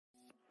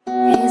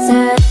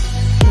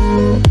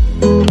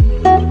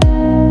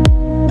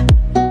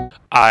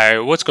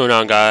Alright, what's going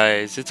on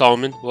guys? It's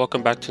Almond.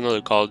 Welcome back to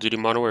another Call of Duty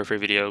Modern Warfare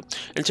video.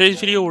 In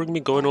today's video, we're going to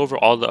be going over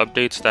all the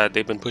updates that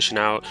they've been pushing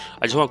out.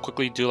 I just want to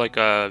quickly do like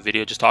a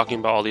video just talking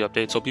about all the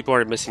updates so people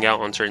aren't missing out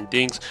on certain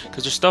things,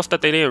 because there's stuff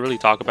that they didn't really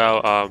talk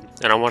about,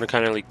 and I want to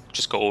kind of like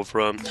just go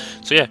over them.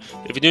 So yeah,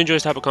 if you do enjoy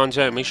this type of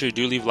content, make sure you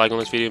do leave a like on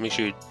this video, make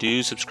sure you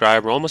do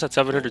subscribe. We're almost at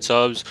 700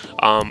 subs.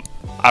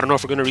 I don't know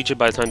if we're going to reach it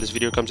by the time this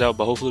video comes out,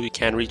 but hopefully we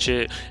can reach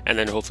it, and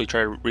then hopefully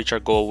try to reach our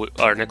goal,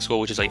 our next goal,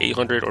 which is like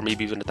 800 or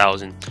maybe even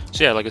 1,000.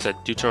 So yeah, like I said,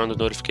 do turn on the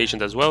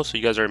notifications as well so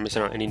you guys aren't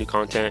missing out on any new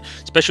content,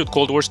 especially with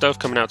Cold War stuff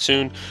coming out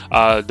soon.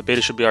 The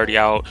beta should be already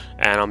out,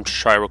 and I'm just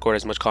trying to record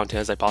as much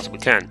content as I possibly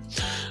can.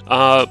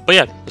 But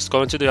yeah, let's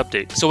go into the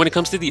update. So when it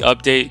comes to the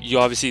update, you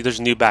obviously, there's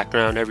a new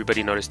background.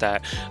 Everybody noticed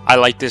that. I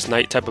like this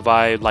night type of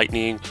vibe,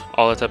 lightning,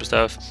 all that type of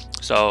stuff.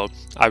 So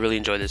I really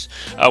enjoy this.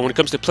 When it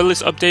comes to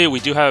playlist update, we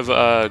do have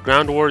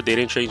ground war. They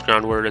didn't change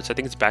ground war. I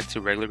think it's back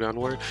to regular ground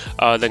war.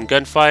 Then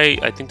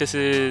gunfight. I think this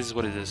is,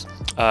 what is this?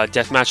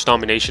 Deathmatch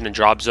domination and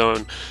drop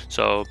zone.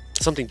 So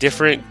something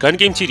different. Gun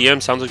game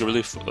TDM sounds like a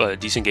really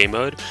decent game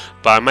mode,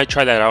 but I might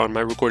try that out and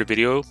might record a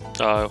video.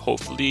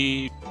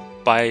 Hopefully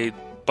by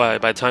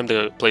the time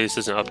the playlist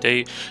is an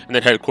update. And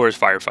then headquarters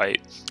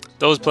firefight.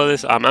 Those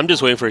playlists, I'm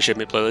just waiting for a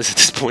shipment playlist at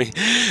this point.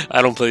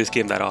 I don't play this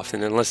game that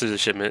often unless there's a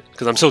shipment,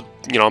 because I'm so,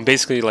 I'm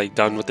basically like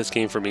done with this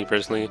game for me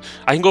personally.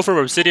 I can go from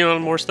Obsidian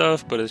on more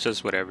stuff, but it's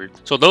just whatever.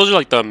 So those are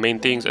like the main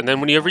things. And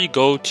then whenever you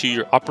go to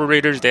your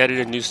operators, they added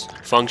a new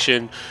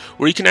function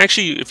where you can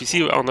actually, if you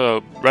see on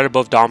the right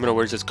above Domino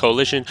where it says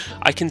Coalition,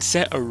 I can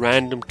set a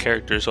random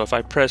character. So if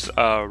I press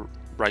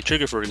right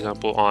trigger, for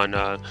example,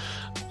 on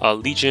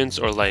Allegiance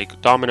or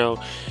like Domino,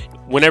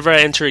 whenever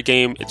I enter a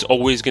game, it's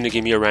always going to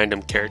give me a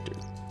random character.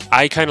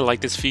 I kind of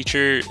like this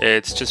feature.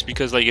 It's just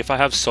because like if I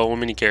have so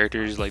many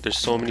characters, like there's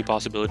so many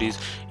possibilities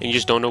and you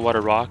just don't know what to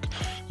rock,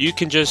 you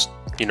can just,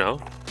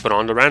 put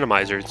on the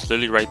randomizer. It's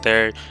literally right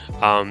there.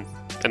 And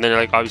then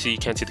like obviously you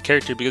can't see the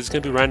character because it's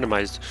going to be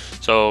randomized.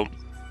 So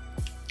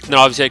now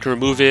obviously I can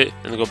remove it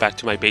and then go back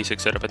to my basic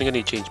setup. I think I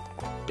need to change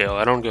Bale.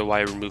 I don't get why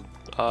I removed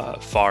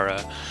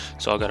Farah,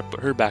 so I got to put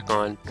her back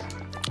on.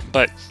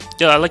 But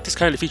yeah, I like this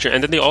kind of feature.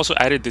 And then they also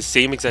added the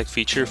same exact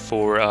feature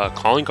for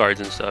calling cards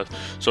and stuff.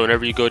 So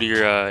whenever you go to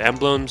your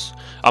emblems,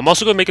 I'm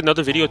also going to make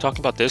another video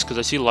talking about this because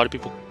I see a lot of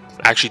people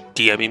actually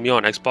DMing me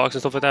on Xbox and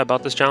stuff like that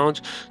about this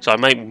challenge. So I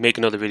might make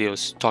another video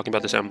talking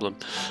about this emblem.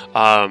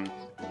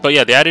 But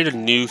yeah, they added a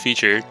new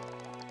feature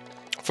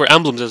for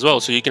emblems as well.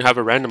 So you can have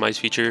a randomized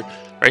feature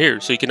right here.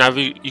 So you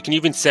can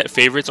even set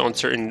favorites on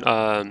certain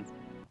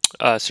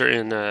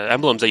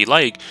emblems that you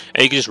like,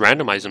 and you can just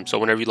randomize them. So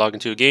whenever you log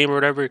into a game or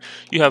whatever,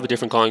 you have a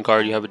different calling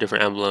card, you have a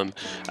different emblem.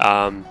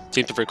 Same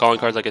thing for calling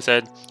cards. Like I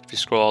said, if you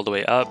scroll all the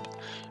way up,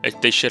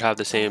 they should have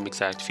the same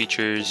exact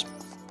features.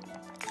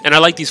 And I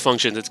like these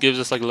functions. It gives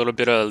us like a little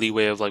bit of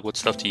leeway of like what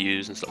stuff to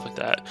use and stuff like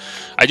that.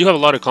 I do have a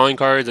lot of calling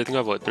cards. I think I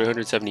have what,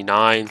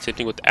 379. Same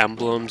thing with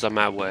emblems. I'm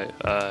at what,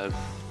 I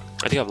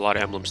think I have a lot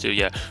of emblems too.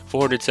 Yeah,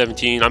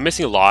 417. I'm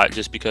missing a lot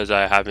just because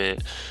I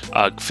haven't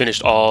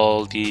finished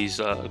all these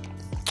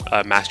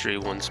mastery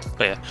ones.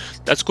 But yeah,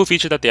 that's a cool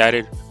feature that they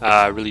added.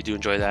 I really do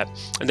enjoy that.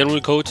 And then when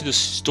we go to the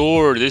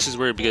store, this is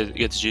where it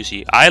gets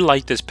juicy. I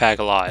like this pack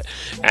a lot,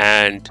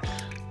 and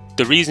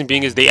the reason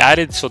being is they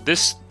added, so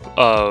this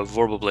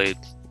Vorpal blade,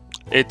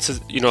 it's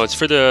it's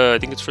for the, I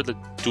think it's for the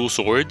dual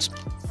swords.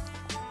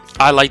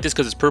 I like this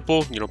because it's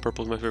purple.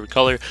 Purple is my favorite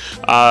color.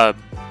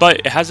 But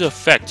it has an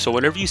effect. So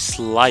whenever you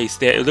slice,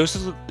 there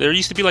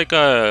used to be like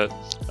a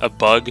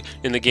bug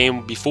in the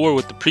game before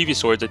with the previous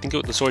swords. I think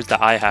with the swords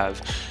that I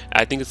have,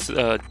 I think it's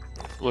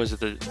what is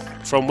it?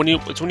 It's when you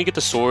get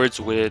the swords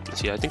with.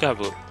 Let's see. I think I have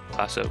a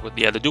class set with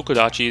the dual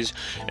kodachis,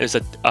 and it's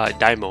a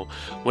daimyo.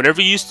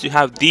 Whenever you used to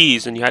have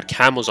these and you had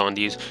camos on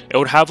these, it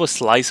would have a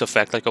slice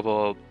effect, like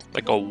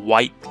a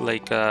white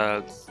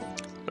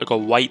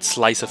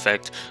slice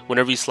effect.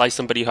 Whenever you slice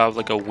somebody, you have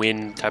like a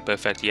wind type of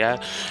effect. Yeah,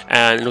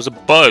 and it was a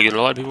bug, and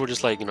a lot of people were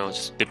just like,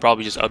 they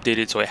probably just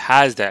updated so it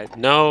has that.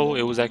 No,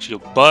 it was actually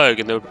a bug,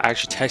 and they were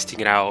actually testing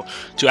it out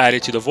to add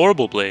it to the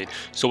Vorpal blade.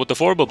 So with the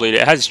Vorpal blade,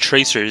 it has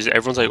tracers.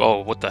 Everyone's like, oh,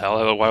 what the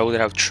hell, why would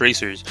it have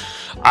tracers?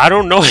 I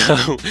don't know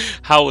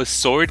how a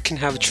sword can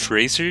have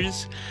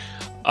tracers.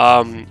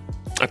 I'm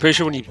pretty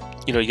sure when you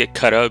get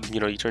cut up,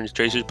 you turn into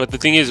tracers. But the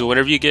thing is,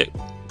 whenever you get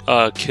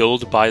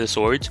killed by the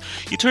swords,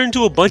 you turn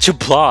into a bunch of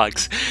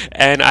blocks,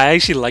 and I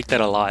actually like that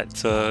a lot.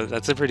 So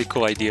that's a pretty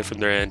cool idea from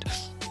their end.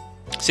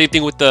 Same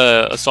thing with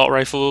the assault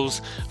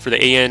rifles for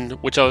the AN,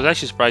 which I was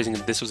actually surprising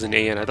that this was an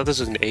AN. I thought this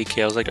was an AK.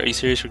 I was like, are you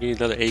serious, we're getting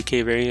another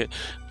AK variant?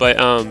 But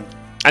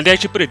and they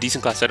actually put a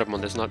decent class setup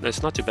on this.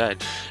 It's not too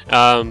bad.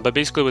 But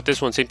basically with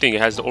this one, same thing.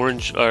 It has the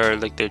orange, or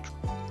like the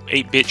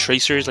 8-bit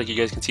tracers, like you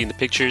guys can see in the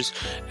pictures,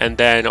 and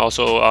then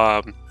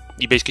also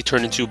you basically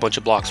turn into a bunch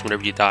of blocks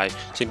whenever you die.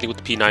 Same thing with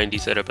the P90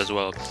 setup as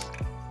well.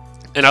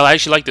 And I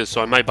actually like this,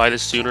 so I might buy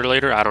this sooner or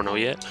later. I don't know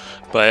yet,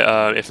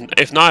 but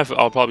if not,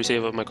 I'll probably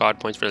save up my god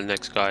points for the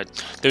next god.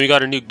 Then we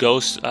got a new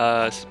ghost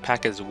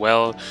pack as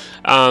well.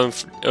 I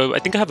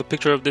think I have a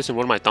picture of this in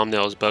one of my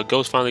thumbnails, but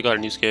Ghost finally got a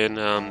new skin.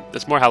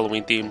 It's more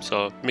Halloween themed,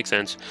 so it makes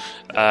sense.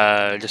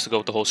 Just to go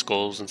with the whole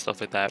skulls and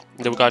stuff like that.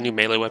 Then we got a new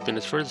melee weapon.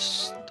 It's for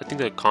this, I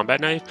think, the combat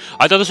knife.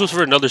 I thought this was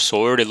for another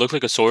sword. It looked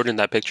like a sword in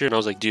that picture, and I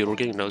was like, dude, we're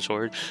getting another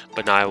sword,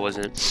 but nah, it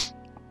wasn't.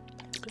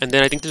 And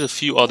then I think there's a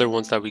few other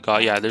ones that we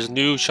got. Yeah, there's a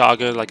new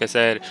shotgun. Like I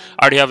said,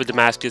 I already have a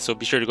Damascus, so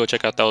be sure to go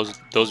check out those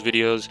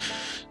videos.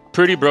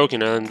 Pretty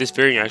broken, and this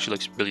variant actually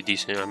looks really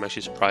decent. I'm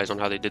actually surprised on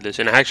how they did this,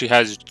 and it actually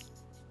has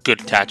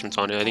good attachments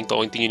on it. I think the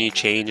only thing you need to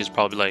change is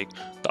probably like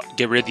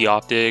get rid of the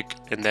optic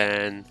and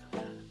then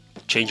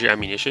change your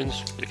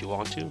ammunitions if you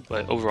want to.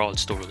 But overall,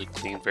 it's still really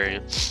clean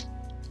variant.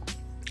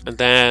 And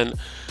then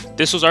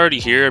this was already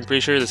here. I'm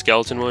pretty sure the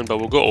skeleton one, but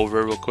we'll go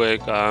over it real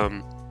quick.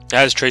 It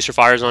has tracer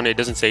fires on it. It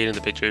doesn't say it in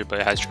the picture, but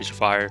it has tracer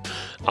fire,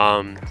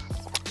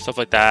 stuff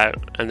like that.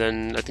 And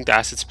then I think the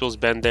acid spill's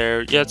been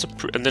there. Yeah,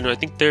 and then I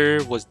think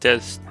there was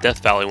Death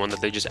Valley one that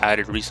they just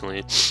added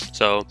recently.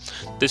 So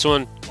this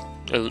one,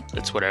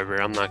 it's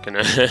whatever. I'm not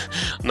gonna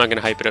I'm not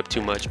gonna hype it up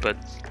too much, but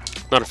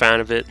not a fan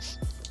of it.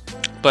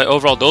 But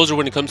overall, those are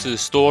when it comes to the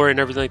store and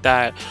everything like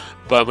that.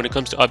 But when it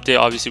comes to update,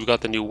 obviously we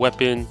got the new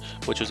weapon,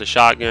 which was a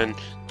shotgun,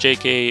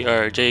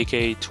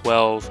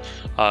 JK12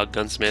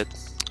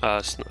 gunsmith.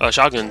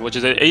 Shotgun, which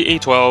is an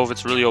AA12.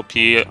 It's really OP.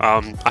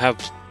 I have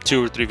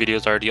 2 or 3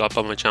 videos already up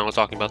on my channel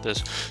talking about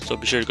this, so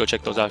be sure to go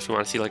check those out if you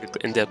want to see like an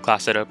in-depth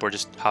class setup or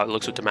just how it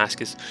looks with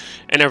Damascus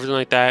and everything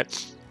like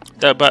that.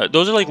 But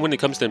those are like when it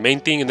comes to the main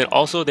thing. And then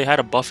also they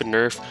had a buff and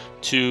nerf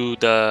to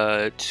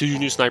the 2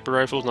 new sniper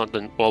rifles,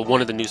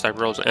 one of the new sniper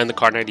rifles and the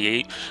Kar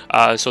 98.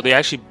 So they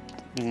actually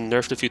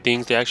nerfed a few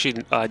things. They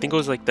actually I think it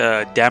was like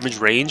the damage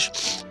range,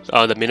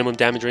 the minimum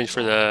damage range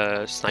for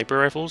the sniper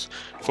rifles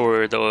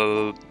for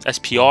the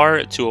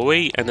SPR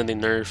 208, and then they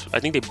nerfed,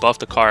 I think they buffed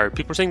the Kar.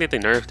 People are saying that they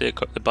nerfed it,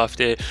 they buffed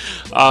it.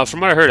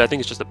 From what I heard, I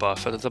think it's just a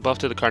buff. It's a buff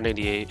to the Kar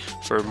 98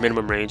 for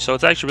minimum range, so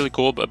it's actually really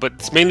cool. But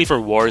it's mainly for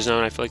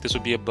Warzone. I feel like this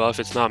would be a buff.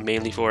 It's not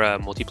mainly for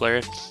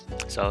multiplayer,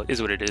 so it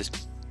is what it is.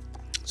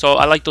 So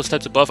I like those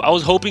types of buff. I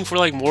was hoping for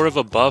like more of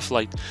a buff,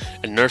 like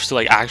a nerfs to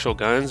like actual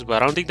guns,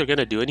 but I don't think they're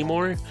gonna do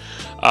anymore.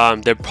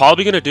 They're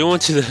probably gonna do one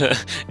to the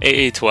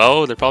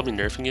AA12. They're probably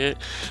nerfing it.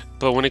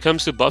 But when it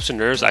comes to buffs and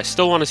nerfs, I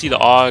still want to see the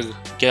AUG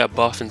get a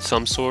buff in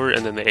some sort,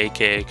 and then the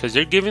AK, because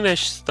they're giving that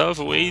stuff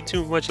way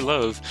too much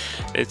love.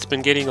 It's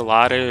been getting a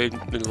lot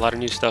of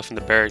new stuff in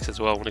the barracks as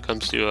well when it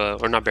comes to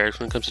or not barracks,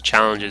 when it comes to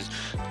challenges.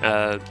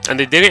 And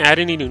they didn't add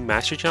any new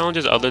mastery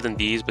challenges other than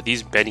these, but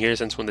these been here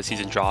since when the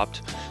season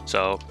dropped.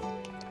 So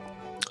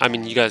I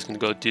mean, you guys can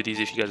go do these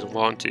if you guys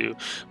want to,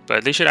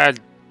 but they should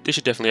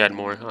definitely add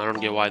more. I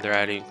don't get why they're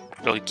adding,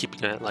 really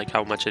keeping it like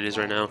how much it is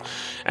right now.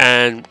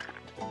 And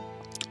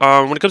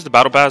when it comes to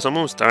battle pass, I'm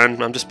almost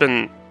done.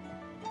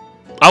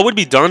 I would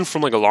be done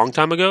from like a long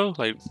time ago,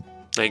 like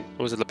what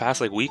was it, the past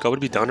like week? I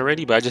would be done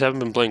already, but I just haven't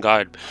been playing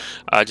God.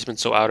 I just been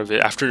so out of it.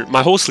 After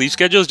my whole sleep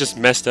schedule is just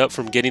messed up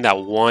from getting that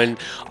one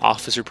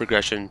officer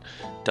progression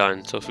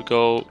done. So if we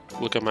go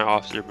look at my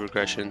officer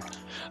progression,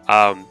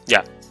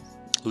 yeah.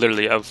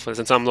 Literally,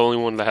 since I'm the only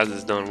one that has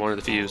this done, one of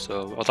the few,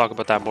 so I'll talk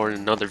about that more in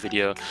another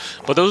video.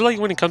 But those are like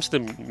when it comes to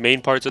the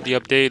main parts of the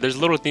update. There's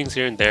little things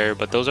here and there,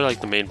 but those are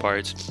like the main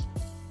parts,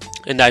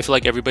 and I feel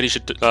like everybody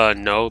should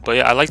know. But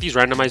yeah, I like these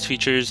randomized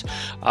features.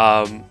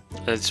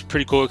 It's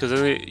pretty cool because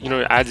it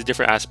adds a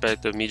different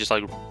aspect of me. Just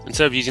like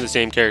instead of using the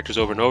same characters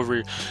over and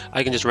over,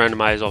 I can just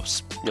randomize.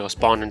 I'll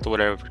spawn into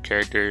whatever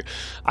character.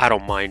 I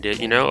don't mind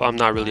it. I'm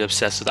not really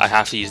obsessed with I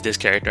have to use this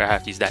character, I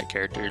have to use that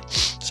character.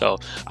 So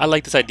I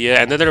like this idea.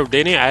 And then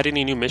they didn't add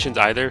any new missions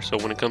either. So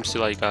when it comes to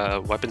like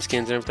weapon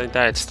skins and everything like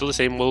that, it's still the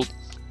same old.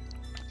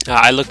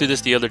 I looked at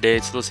this the other day.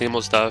 It's still the same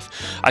old stuff.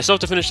 I still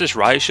have to finish this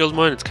riot shield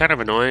one. It's kind of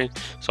annoying,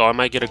 so I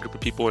might get a group of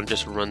people and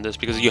just run this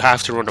because you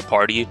have to run a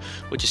party,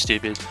 which is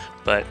stupid.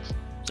 But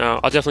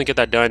I'll definitely get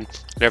that done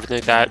and everything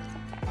like that.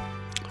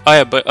 Oh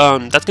yeah, but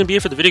that's gonna be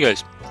it for the video,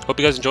 guys. Hope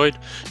you guys enjoyed.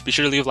 Be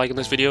sure to leave a like on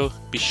this video.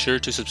 Be sure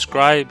to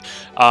subscribe.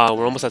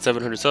 We're almost at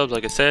 700 subs,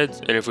 like I said,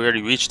 and if we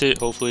already reached it,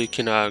 hopefully it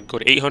can go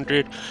to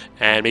 800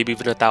 and maybe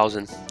even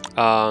 1,000.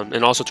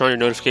 And also turn on your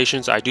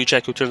notifications. I do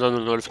check who turns on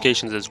the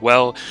notifications as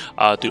well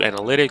through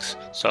analytics,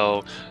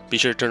 so be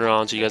sure to turn it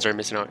on so you guys aren't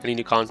missing out on any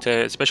new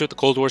content, especially with the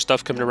Cold War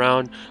stuff coming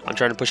around. I'm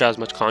trying to push out as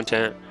much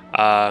content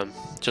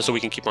just so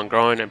we can keep on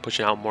growing and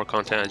pushing out more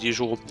content as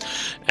usual.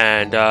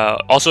 And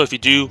also, if you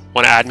do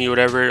want to add me or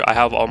whatever, I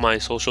have all my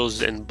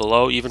socials in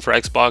below. Even for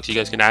Xbox, you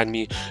guys can add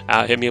me,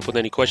 hit me up with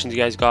any questions you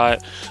guys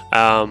got.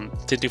 Same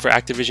thing for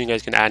Activision, you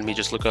guys can add me.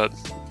 Just look up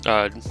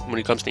when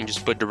it comes to things,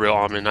 just put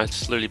DaRealAlmond.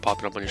 That's literally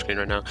popping up on your screen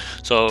right now,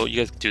 so you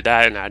guys can do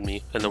that and add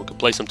me, and then we can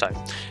play sometime.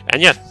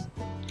 And yeah,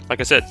 like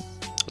I said,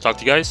 I'll talk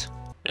to you guys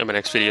in my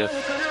next video.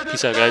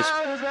 Peace out,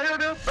 guys.